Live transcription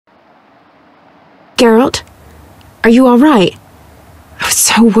Geralt? Are you all right? I was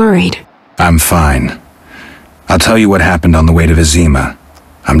so worried. I'm fine. I'll tell you what happened on the way to Vizima.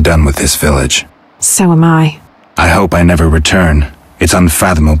 I'm done with this village. So am I. I hope I never return. It's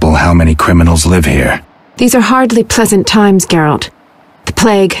unfathomable how many criminals live here. These are hardly pleasant times, Geralt. The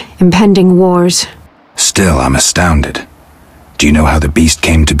plague, impending wars. Still, I'm astounded. Do you know how the beast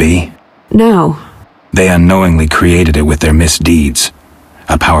came to be? No. They unknowingly created it with their misdeeds.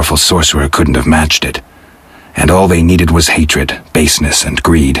 A powerful sorcerer couldn't have matched it. And all they needed was hatred, baseness, and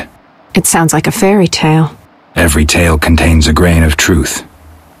greed. It sounds like a fairy tale. Every tale contains a grain of truth.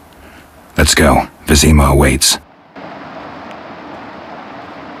 Let's go. Vizima awaits.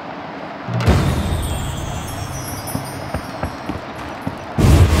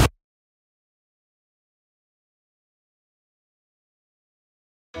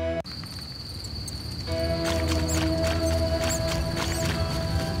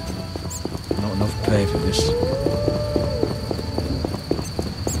 Not enough pay for this.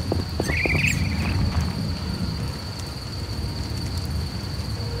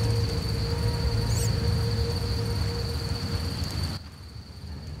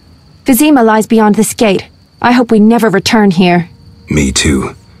 Vizima lies beyond this gate. I hope we never return here. Me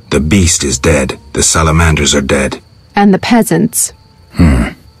too. The beast is dead. The salamanders are dead. And the peasants.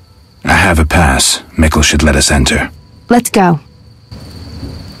 I have a pass. Mikkel should let us enter. Let's go.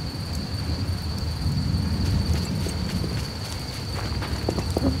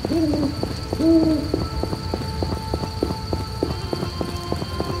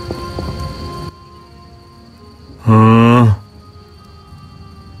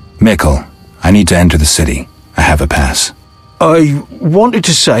 Mikkel, I need to enter the city. I have a pass. I wanted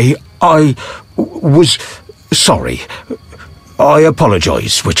to say I was sorry. I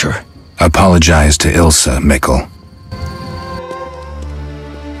apologize, Witcher. Apologize to Ilsa, Mikkel.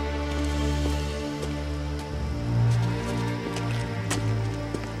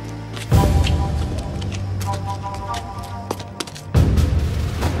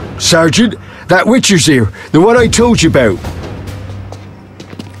 Sergeant, that Witcher's here. The one I told you about.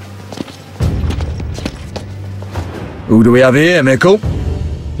 Who do we have here, Mikkel?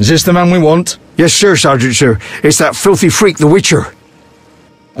 Is this the man we want? Yes, sir, Sergeant, sir. It's that filthy freak, the Witcher.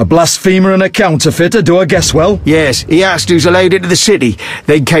 A blasphemer and a counterfeiter, do I guess well? Yes, he asked who's allowed into the city.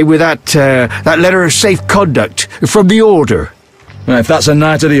 They came with that letter of safe conduct from the Order. Well, if that's a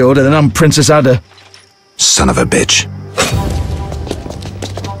knight of the Order, then I'm Princess Ada. Son of a bitch.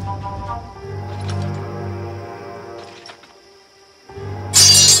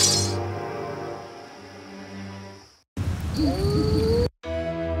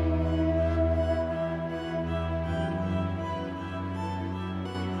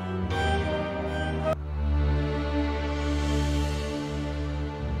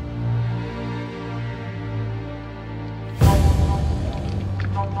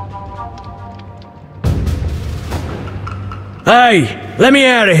 Hey, let me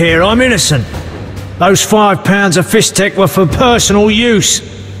out of here, I'm innocent. Those £5 of fist tech were for personal use.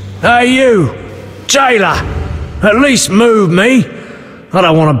 Hey you, jailer, at least move me. I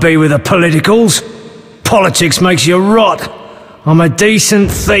don't want to be with the politicals. Politics makes you rot. I'm a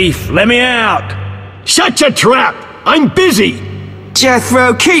decent thief, let me out. Shut your trap, I'm busy.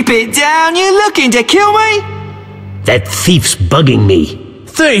 Jethro, keep it down, you looking to kill me? That thief's bugging me.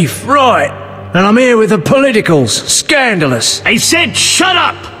 Thief, right. And I'm here with the politicals. Scandalous. I said shut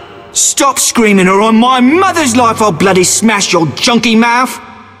up! Stop screaming or on my mother's life I'll bloody smash your junky mouth!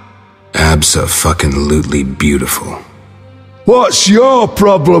 Abso-fucking-lutely beautiful. What's your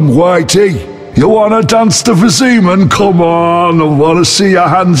problem, Whitey? You wanna dance to Vizima? Come on, I wanna see your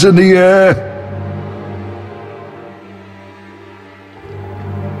hands in the air.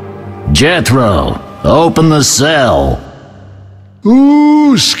 Jethro, open the cell.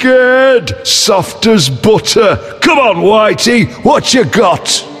 Ooh, scared, soft as butter. Come on, Whitey, what you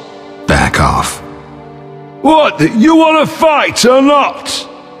got? Back off. What, you wanna fight or not?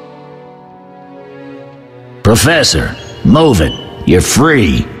 Professor, move it. You're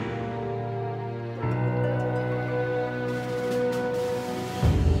free.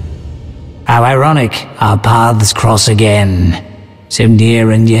 How ironic, our paths cross again. So near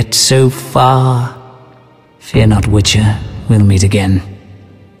and yet so far. Fear not, Witcher, we'll meet again.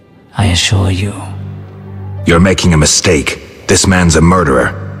 I assure you. You're making a mistake. This man's a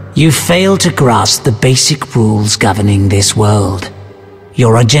murderer. You fail to grasp the basic rules governing this world.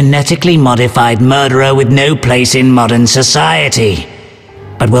 You're a genetically modified murderer with no place in modern society.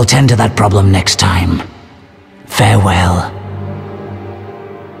 But we'll tend to that problem next time. Farewell.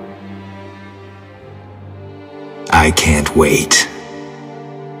 I can't wait.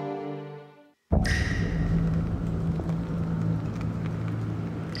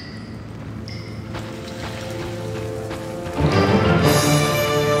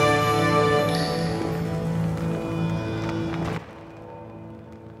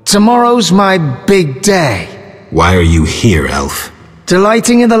 Tomorrow's my big day. Why are you here, elf?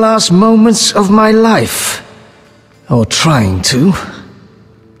 Delighting in the last moments of my life. Or trying to.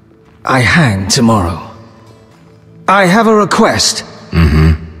 I hang tomorrow. I have a request.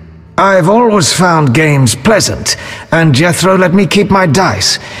 I've always found games pleasant, and Jethro let me keep my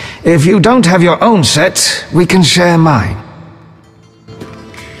dice. If you don't have your own set, we can share mine.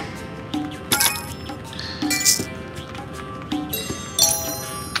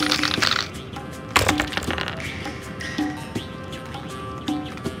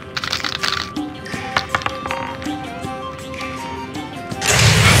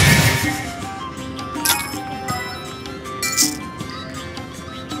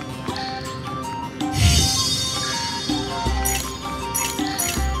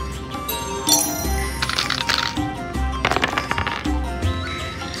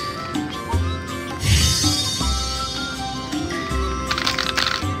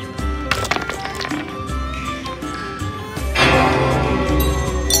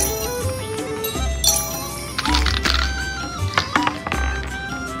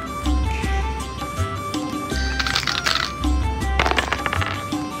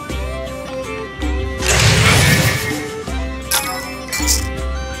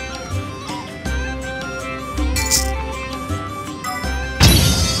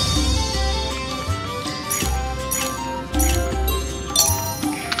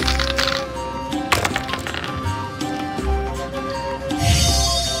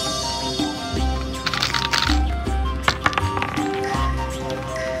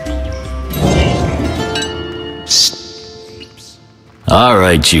 All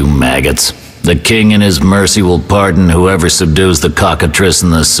right, you maggots. The king in his mercy will pardon whoever subdues the cockatrice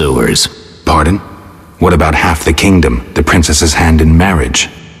in the sewers. Pardon? What about half the kingdom, the princess's hand in marriage?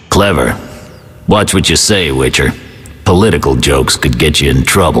 Clever. Watch what you say, Witcher. Political jokes could get you in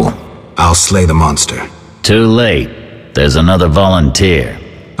trouble. I'll slay the monster. Too late. There's another volunteer.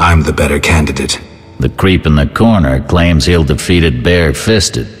 I'm the better candidate. The creep in the corner claims he'll defeat it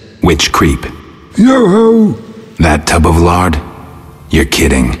bare-fisted. Which creep? Yo-ho! That tub of lard? You're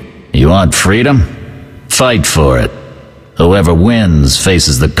kidding. You want freedom? Fight for it. Whoever wins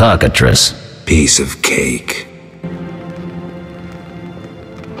faces the cockatrice. Piece of cake.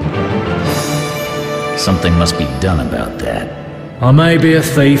 Something must be done about that. I may be a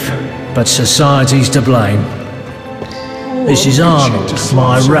thief, but society's to blame. This is Arnold,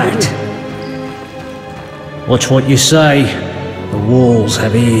 my rat. Watch what you say. The walls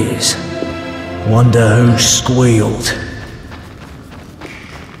have ears. Wonder who squealed.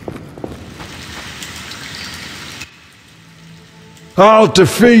 I'll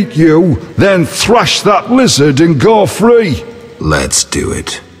defeat you, then thrash that lizard and go free. Let's do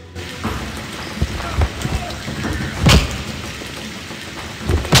it.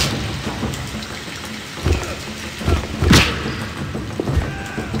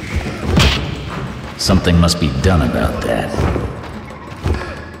 Something must be done about that.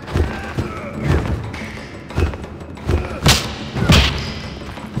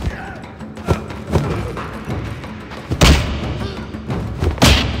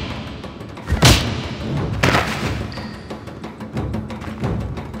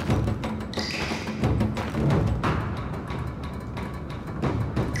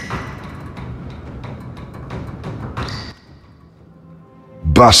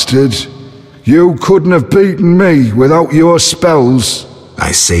 Bastard. You couldn't have beaten me without your spells.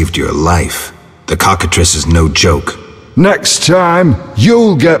 I saved your life. The cockatrice is no joke. Next time,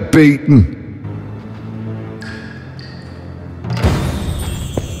 you'll get beaten.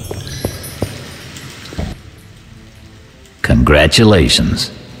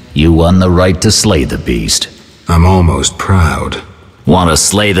 Congratulations. You won the right to slay the beast. I'm almost proud. Want to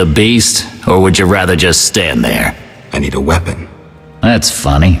slay the beast, or would you rather just stand there? I need a weapon. That's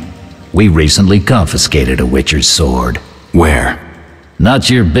funny. We recently confiscated a Witcher's sword. Where? Not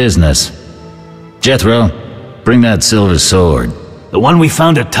your business. Jethro, bring that silver sword. The one we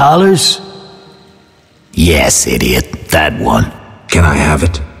found at Thaler's? Yes, idiot. That one. Can I have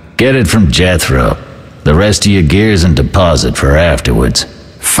it? Get it from Jethro. The rest of your gear's in deposit for afterwards.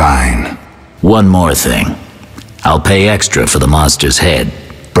 Fine. One more thing. I'll pay extra for the monster's head,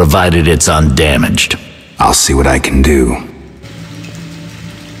 provided it's undamaged. I'll see what I can do.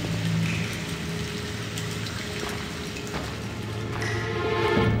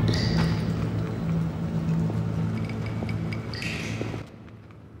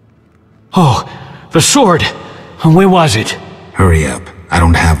 Oh, the sword. Where was it? Hurry up. I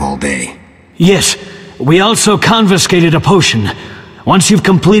don't have all day. Yes, we also confiscated a potion. Once you've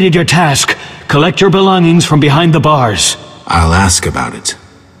completed your task, collect your belongings from behind the bars. I'll ask about it.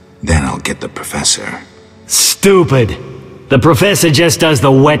 Then I'll get the professor. Stupid. The professor just does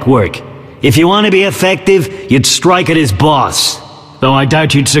the wet work. If you want to be effective, you'd strike at his boss. Though I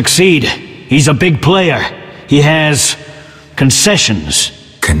doubt you'd succeed. He's a big player. He has concessions.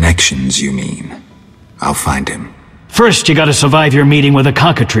 Connections, you mean? I'll find him. First, you gotta survive your meeting with the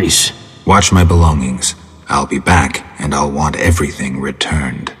cockatrice. Watch my belongings. I'll be back, and I'll want everything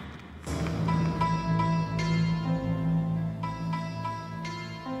returned.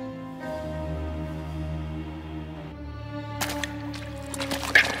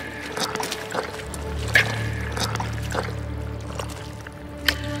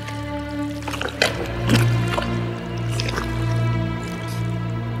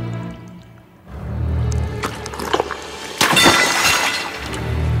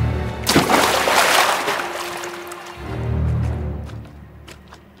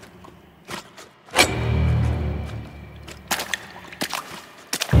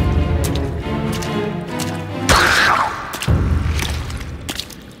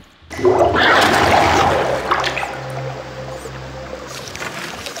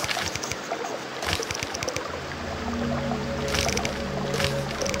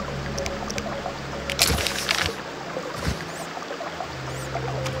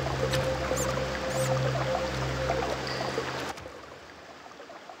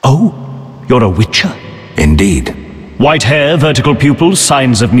 Oh, you're a witcher? Indeed. White hair, vertical pupils,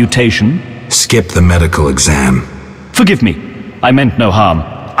 signs of mutation? Skip the medical exam. Forgive me. I meant no harm.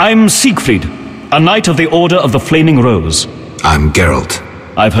 I'm Siegfried, a knight of the Order of the Flaming Rose. I'm Geralt.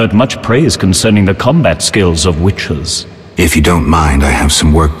 I've heard much praise concerning the combat skills of witchers. If you don't mind, I have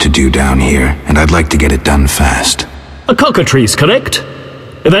some work to do down here, and I'd like to get it done fast. A cockatrice, correct?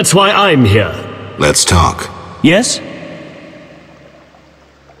 That's why I'm here. Let's talk. Yes?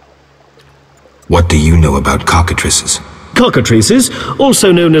 What do you know about cockatrices? Cockatrices,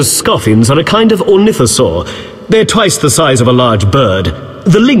 also known as scoffins, are a kind of ornithosaur. They're twice the size of a large bird.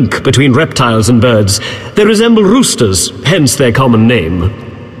 The link between reptiles and birds. They resemble roosters, hence their common name.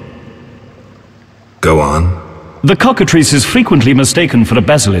 Go on. The cockatrice is frequently mistaken for a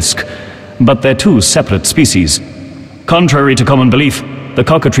basilisk, but they're two separate species. Contrary to common belief, the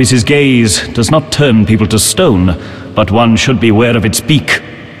cockatrice's gaze does not turn people to stone, but one should beware of its beak.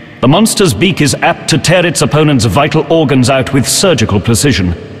 The monster's beak is apt to tear its opponent's vital organs out with surgical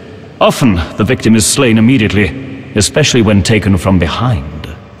precision. Often, the victim is slain immediately, especially when taken from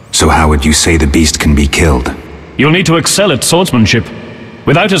behind. So how would you say the beast can be killed? You'll need to excel at swordsmanship.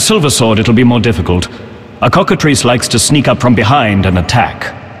 Without a silver sword, it'll be more difficult. A cockatrice likes to sneak up from behind and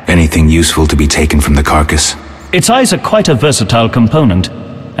attack. Anything useful to be taken from the carcass? Its eyes are quite a versatile component,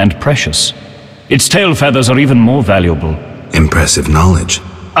 and precious. Its tail feathers are even more valuable. Impressive knowledge.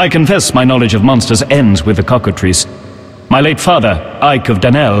 I confess my knowledge of monsters ends with the cockatrice. My late father, Ike of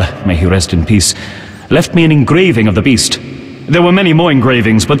Danel, may he rest in peace, left me an engraving of the beast. There were many more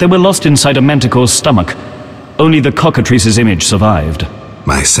engravings, but they were lost inside a manticore's stomach. Only the cockatrice's image survived.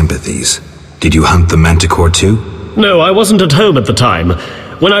 My sympathies. Did you hunt the manticore too? No, I wasn't at home at the time.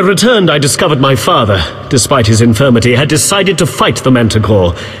 When I returned, I discovered my father, despite his infirmity, had decided to fight the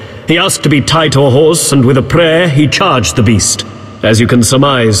manticore. He asked to be tied to a horse, and with a prayer, he charged the beast. As you can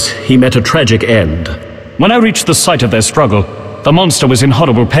surmise, he met a tragic end. When I reached the site of their struggle, the monster was in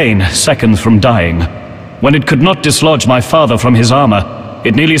horrible pain, seconds from dying. When it could not dislodge my father from his armor,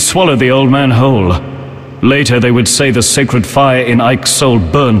 it nearly swallowed the old man whole. Later they would say the sacred fire in Ike's soul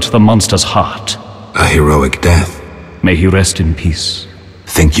burnt the monster's heart. A heroic death. May he rest in peace.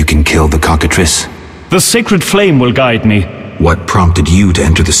 Think you can kill the cockatrice? The sacred flame will guide me. What prompted you to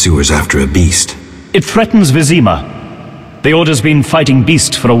enter the sewers after a beast? It threatens Vizima. The Order's been fighting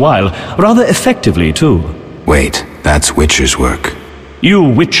beasts for a while, rather effectively too. Wait, that's Witcher's work. You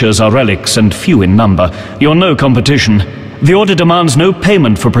Witchers are relics and few in number. You're no competition. The Order demands no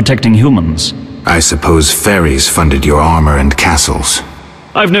payment for protecting humans. I suppose fairies funded your armor and castles.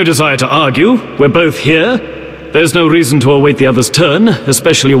 I've no desire to argue. We're both here. There's no reason to await the other's turn,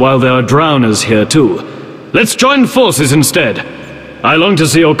 especially while there are drowners here too. Let's join forces instead. I long to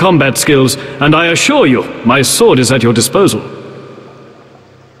see your combat skills, and I assure you, my sword is at your disposal.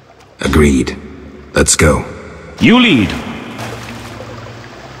 Agreed. Let's go. You lead.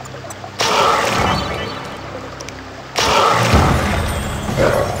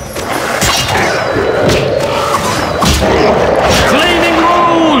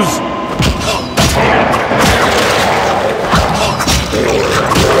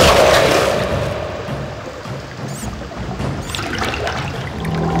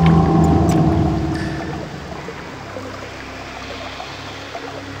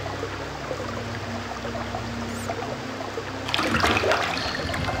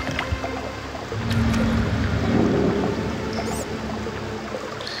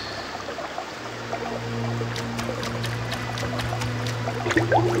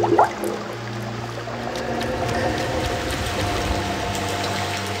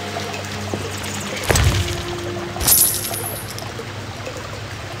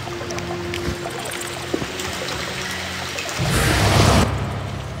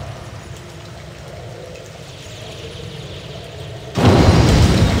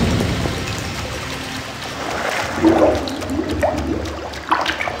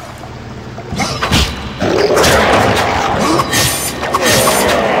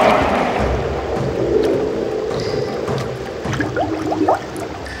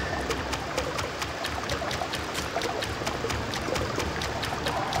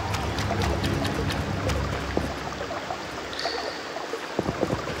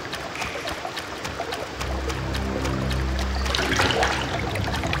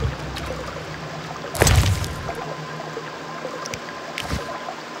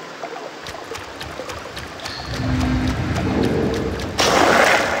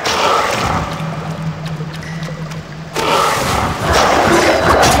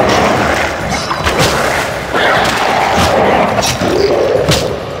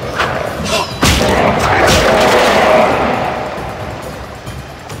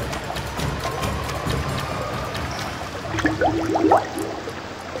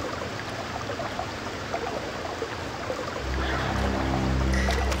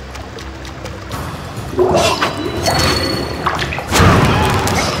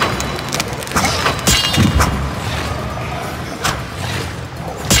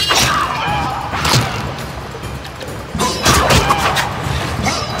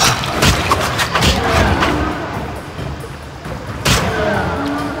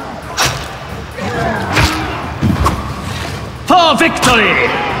 Victory!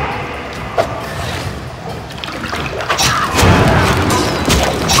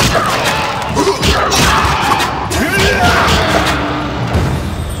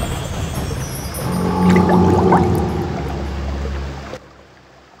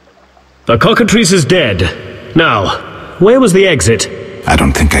 The cockatrice is dead. Now, where was the exit? I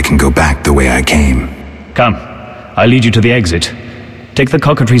don't think I can go back the way I came. Come, I'll lead you to the exit. Take the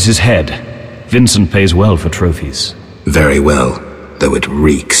cockatrice's head. Vincent pays well for trophies. Very well, though it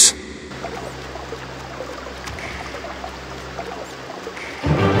reeks.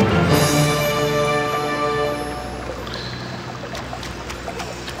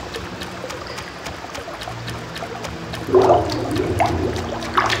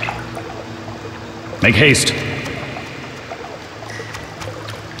 Make haste.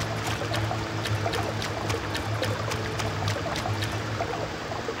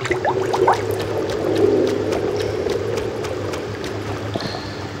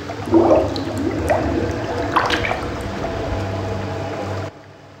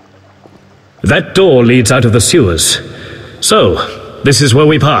 That door leads out of the sewers. So, this is where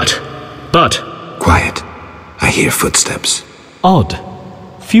we part. But... Quiet. I hear footsteps. Odd.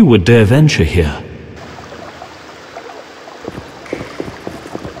 Few would dare venture here.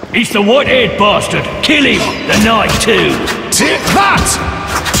 It's the white-haired bastard! Kill him! The night too! Take that!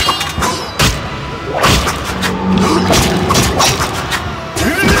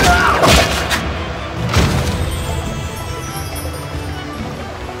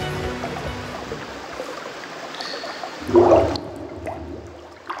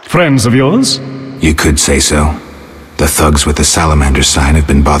 Friends of yours? You could say so. The thugs with the salamander sign have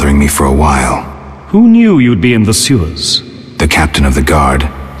been bothering me for a while. Who knew you'd be in the sewers? The captain of the guard,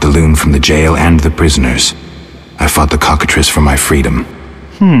 the loon from the jail, and the prisoners. I fought the cockatrice for my freedom.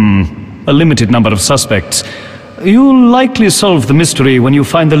 A limited number of suspects. You'll likely solve the mystery when you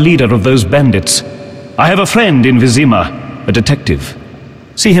find the leader of those bandits. I have a friend in Vizima, a detective.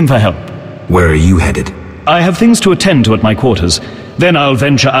 See him for help. Where are you headed? I have things to attend to at my quarters. Then I'll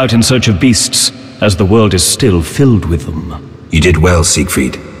venture out in search of beasts, as the world is still filled with them. You did well,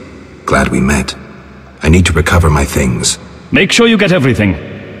 Siegfried. Glad we met. I need to recover my things. Make sure you get everything.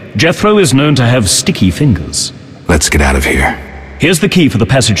 Jethro is known to have sticky fingers. Let's get out of here. Here's the key for the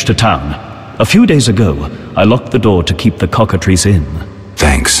passage to town. A few days ago, I locked the door to keep the cockatrice in.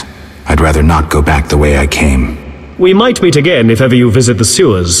 Thanks. I'd rather not go back the way I came. We might meet again if ever you visit the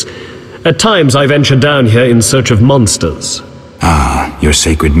sewers. At times I venture down here in search of monsters. Ah, your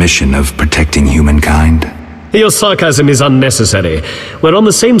sacred mission of protecting humankind? Your sarcasm is unnecessary. We're on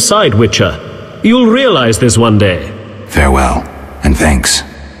the same side, Witcher. You'll realize this one day. Farewell, and thanks.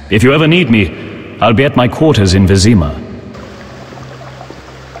 If you ever need me, I'll be at my quarters in Vizima.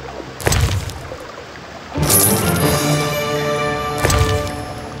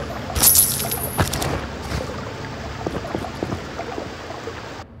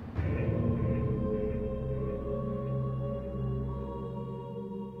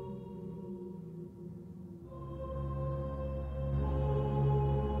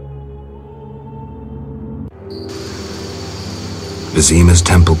 Vizima's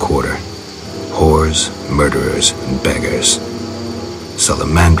temple quarter. Whores, murderers, and beggars.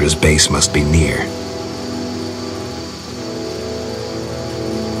 Salamandra's base must be near.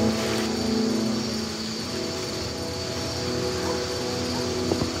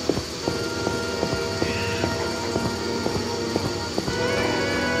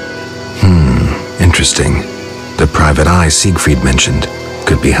 Interesting. The private eye Siegfried mentioned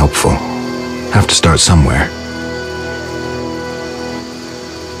could be helpful. Have to start somewhere.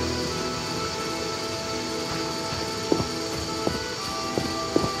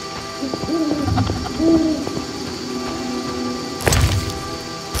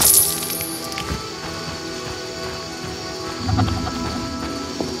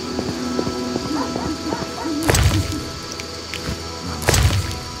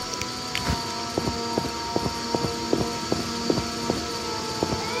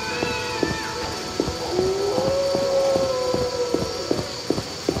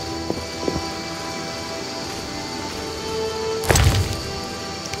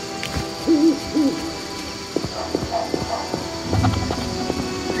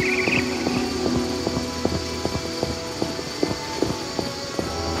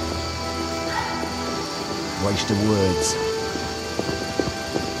 Waste of words.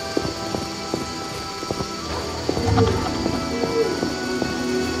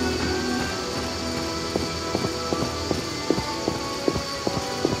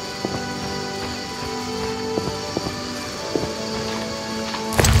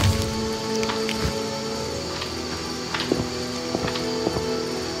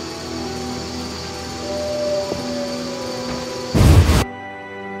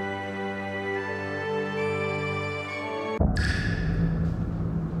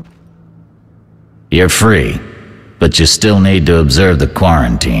 You're free, but you still need to observe the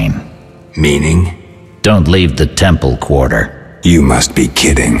quarantine. Meaning? Don't leave the temple quarter. You must be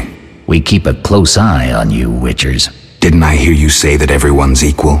kidding. We keep a close eye on you, Witchers. Didn't I hear you say that everyone's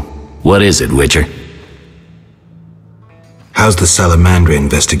equal? What is it, Witcher? How's the Salamandra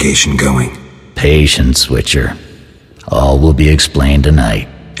investigation going? Patience, Witcher. All will be explained tonight.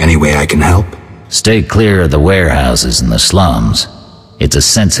 Any way I can help? Stay clear of the warehouses and the slums. It's a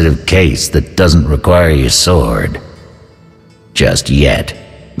sensitive case that doesn't require your sword. Just yet.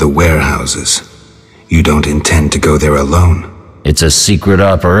 The warehouses? You don't intend to go there alone? It's a secret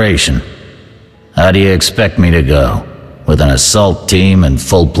operation. How do you expect me to go? With an assault team and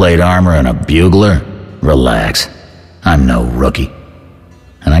full-plate armor and a bugler? Relax. I'm no rookie.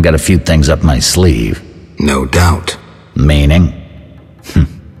 And I got a few things up my sleeve. No doubt. Meaning?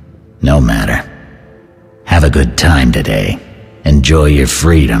 No matter. Have a good time today. Enjoy your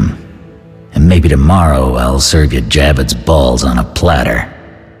freedom. And maybe tomorrow I'll serve you Jabber's balls on a platter.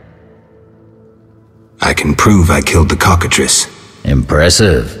 I can prove I killed the cockatrice.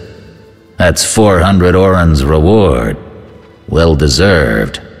 Impressive. That's 400 Oren's reward. Well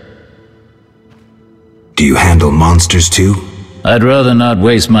deserved. Do you handle monsters too? I'd rather not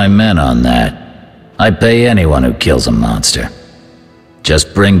waste my men on that. I pay anyone who kills a monster.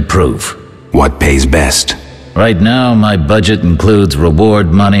 Just bring proof. What pays best? Right now, my budget includes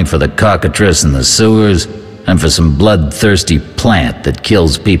reward money for the cockatrice in the sewers and for some bloodthirsty plant that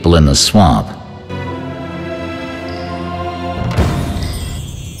kills people in the swamp.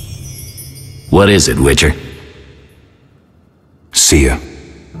 What is it, Witcher? See ya.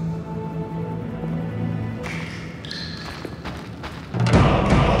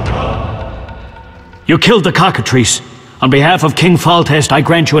 You killed the cockatrice. On behalf of King Faltest, I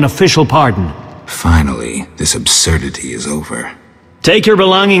grant you an official pardon. Finally, this absurdity is over. Take your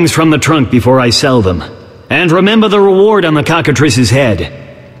belongings from the trunk before I sell them. And remember the reward on the cockatrice's head.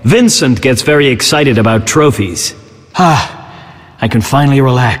 Vincent gets very excited about trophies. I can finally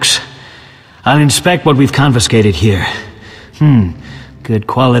relax. I'll inspect what we've confiscated here. Good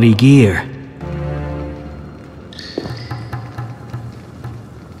quality gear.